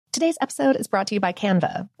Today's episode is brought to you by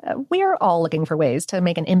Canva. We're all looking for ways to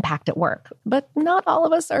make an impact at work, but not all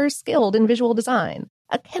of us are skilled in visual design.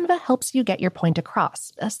 Canva helps you get your point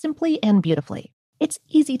across, simply and beautifully. It's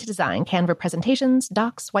easy to design Canva presentations,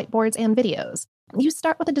 docs, whiteboards, and videos. You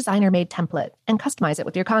start with a designer-made template and customize it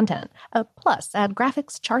with your content. Plus, add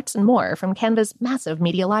graphics, charts, and more from Canva's massive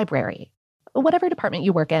media library. Whatever department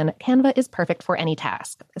you work in, Canva is perfect for any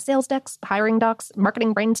task. Sales decks, hiring docs,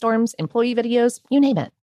 marketing brainstorms, employee videos, you name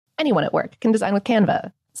it. Anyone at work can design with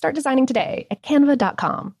Canva. Start designing today at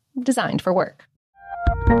canva.com. Designed for work.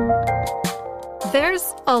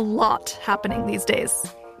 There's a lot happening these days.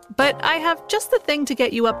 But I have just the thing to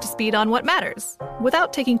get you up to speed on what matters,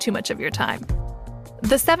 without taking too much of your time.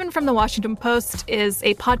 The 7 from the Washington Post is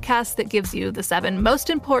a podcast that gives you the 7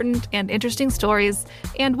 most important and interesting stories,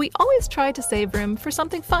 and we always try to save room for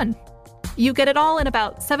something fun. You get it all in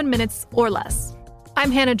about 7 minutes or less.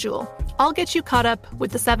 I'm Hannah Jewell. I'll get you caught up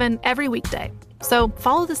with the 7 every weekday. So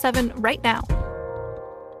follow the 7 right now.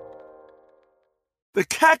 The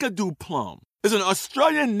Kakadu plum is an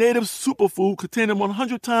Australian native superfood containing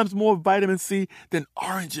 100 times more vitamin C than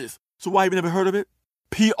oranges. So why have you never heard of it?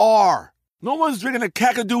 PR. No one's drinking a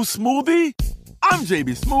Kakadu smoothie? I'm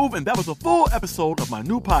JB Smoove, and that was a full episode of my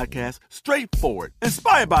new podcast, Straightforward,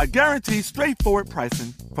 inspired by guaranteed straightforward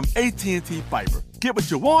pricing from AT&T Fiber. Get what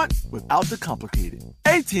you want without the complicated.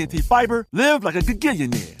 AT&T Fiber, live like a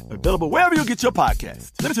gigillionaire. Available wherever you get your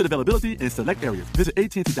podcasts. Limited availability in select areas. Visit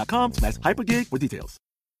AT&T.com/hypergig for details.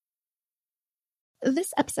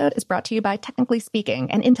 This episode is brought to you by Technically Speaking,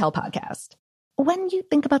 an Intel podcast. When you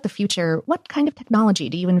think about the future, what kind of technology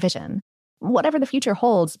do you envision? Whatever the future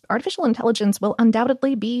holds, artificial intelligence will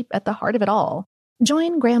undoubtedly be at the heart of it all.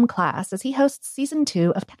 Join Graham Class as he hosts Season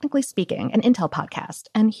 2 of Technically Speaking, an Intel podcast,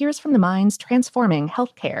 and hears from the minds transforming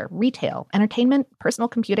healthcare, retail, entertainment, personal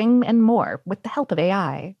computing, and more with the help of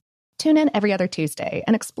AI. Tune in every other Tuesday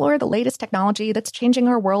and explore the latest technology that's changing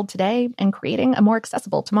our world today and creating a more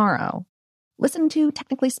accessible tomorrow. Listen to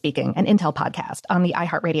Technically Speaking, an Intel podcast on the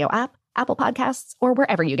iHeartRadio app, Apple Podcasts, or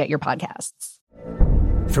wherever you get your podcasts.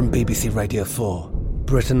 From BBC Radio 4,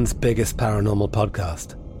 Britain's biggest paranormal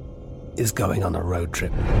podcast is going on a road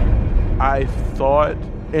trip. I thought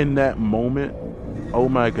in that moment, oh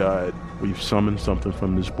my God, we've summoned something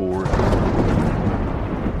from this board.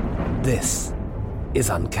 This is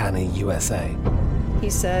Uncanny USA. He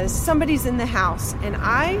says, somebody's in the house, and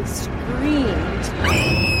I screamed.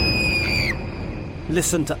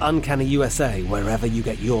 Listen to Uncanny USA wherever you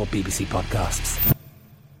get your BBC podcasts,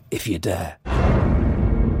 if you dare.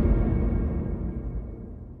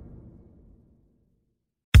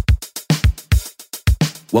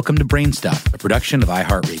 Welcome to Brainstuff, a production of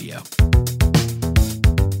iHeartRadio.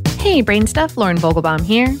 Hey, Brainstuff, Lauren Vogelbaum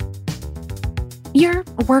here. You're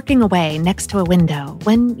working away next to a window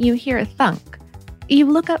when you hear a thunk. You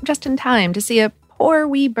look up just in time to see a poor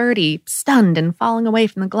wee birdie stunned and falling away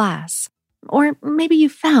from the glass. Or maybe you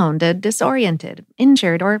found a disoriented,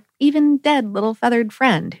 injured, or even dead little feathered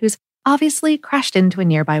friend who's obviously crashed into a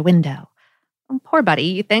nearby window. Poor buddy,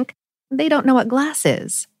 you think. They don't know what glass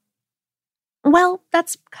is. Well,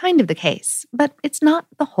 that's kind of the case, but it's not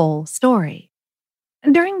the whole story.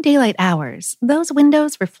 During daylight hours, those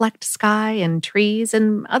windows reflect sky and trees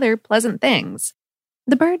and other pleasant things.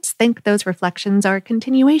 The birds think those reflections are a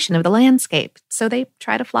continuation of the landscape, so they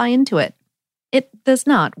try to fly into it. It does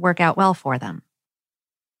not work out well for them.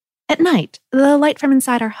 At night, the light from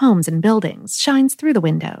inside our homes and buildings shines through the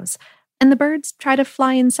windows, and the birds try to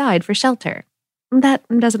fly inside for shelter. That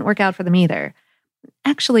doesn't work out for them either.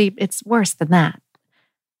 Actually, it's worse than that.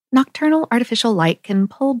 Nocturnal artificial light can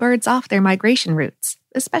pull birds off their migration routes,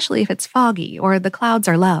 especially if it's foggy or the clouds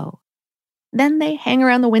are low. Then they hang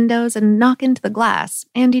around the windows and knock into the glass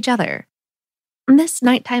and each other. This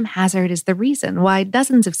nighttime hazard is the reason why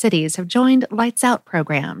dozens of cities have joined Lights Out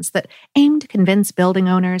programs that aim to convince building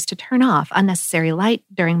owners to turn off unnecessary light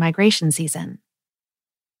during migration season.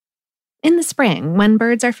 In the spring, when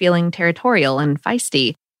birds are feeling territorial and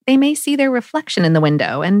feisty, they may see their reflection in the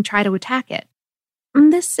window and try to attack it.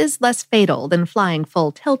 This is less fatal than flying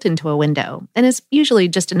full tilt into a window and is usually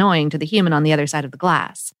just annoying to the human on the other side of the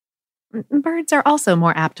glass. Birds are also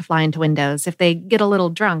more apt to fly into windows if they get a little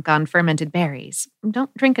drunk on fermented berries.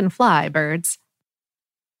 Don't drink and fly, birds.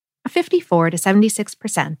 54 to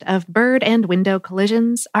 76% of bird and window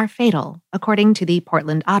collisions are fatal, according to the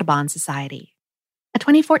Portland Audubon Society. A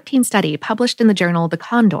 2014 study published in the journal The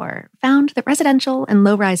Condor found that residential and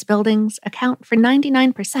low-rise buildings account for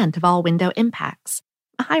 99% of all window impacts.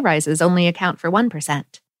 High-rises only account for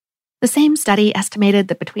 1%. The same study estimated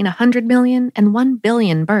that between 100 million and 1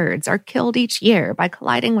 billion birds are killed each year by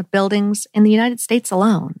colliding with buildings in the United States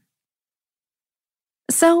alone.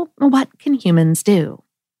 So, what can humans do?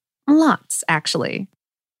 Lots, actually.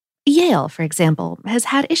 Yale, for example, has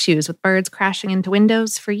had issues with birds crashing into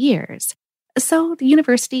windows for years. So, the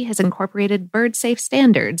university has incorporated bird-safe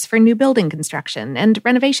standards for new building construction and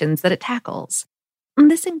renovations that it tackles.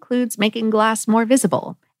 This includes making glass more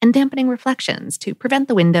visible and dampening reflections to prevent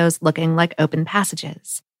the windows looking like open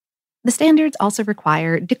passages. The standards also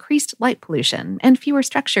require decreased light pollution and fewer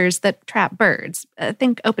structures that trap birds.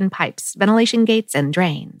 Think open pipes, ventilation gates, and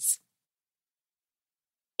drains.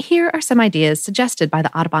 Here are some ideas suggested by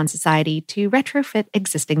the Audubon Society to retrofit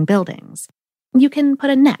existing buildings. You can put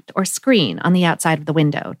a net or screen on the outside of the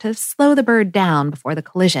window to slow the bird down before the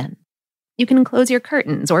collision. You can close your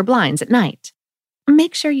curtains or blinds at night.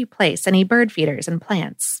 Make sure you place any bird feeders and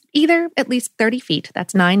plants, either at least 30 feet,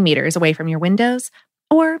 that's 9 meters away from your windows,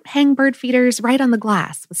 or hang bird feeders right on the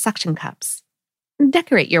glass with suction cups.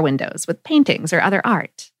 Decorate your windows with paintings or other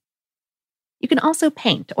art. You can also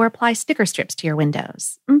paint or apply sticker strips to your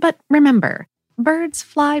windows. But remember, birds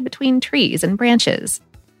fly between trees and branches.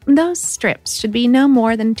 Those strips should be no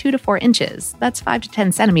more than 2 to 4 inches, that's 5 to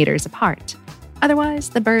 10 centimeters apart. Otherwise,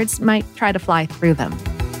 the birds might try to fly through them.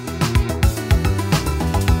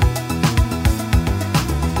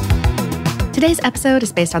 Today's episode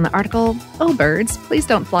is based on the article, "Oh Birds, Please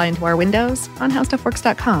Don't Fly Into Our Windows" on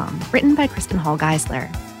HowStuffWorks.com, written by Kristen Hall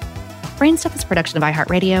Geisler. Brainstuff is a production of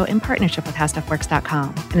iHeartRadio in partnership with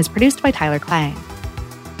HowStuffWorks.com and is produced by Tyler Klang.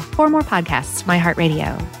 For more podcasts from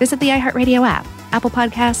iHeartRadio, visit the iHeartRadio app, Apple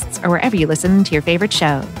Podcasts, or wherever you listen to your favorite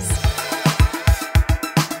shows.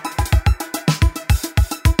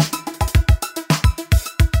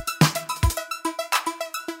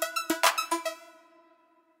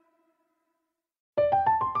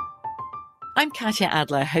 I'm Katya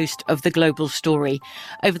Adler, host of The Global Story.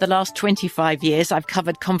 Over the last 25 years, I've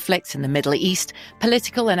covered conflicts in the Middle East,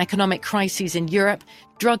 political and economic crises in Europe,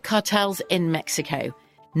 drug cartels in Mexico.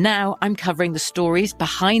 Now I'm covering the stories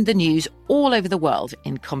behind the news all over the world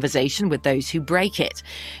in conversation with those who break it.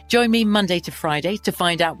 Join me Monday to Friday to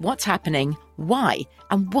find out what's happening, why,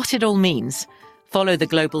 and what it all means. Follow The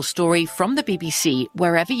Global Story from the BBC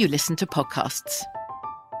wherever you listen to podcasts.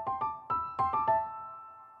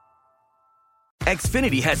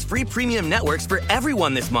 Xfinity has free premium networks for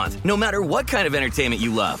everyone this month, no matter what kind of entertainment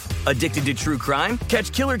you love. Addicted to true crime?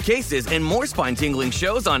 Catch killer cases and more spine-tingling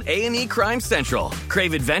shows on A&E Crime Central.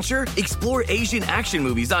 Crave adventure? Explore Asian action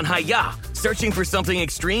movies on Hi-Ya. Searching for something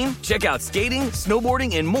extreme? Check out skating,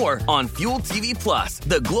 snowboarding, and more on Fuel TV Plus,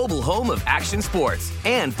 the global home of action sports.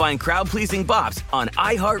 And find crowd-pleasing bops on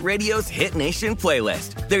iHeartRadio's Hit Nation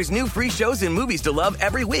playlist. There's new free shows and movies to love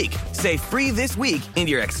every week. Say free this week in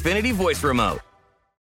your Xfinity voice remote.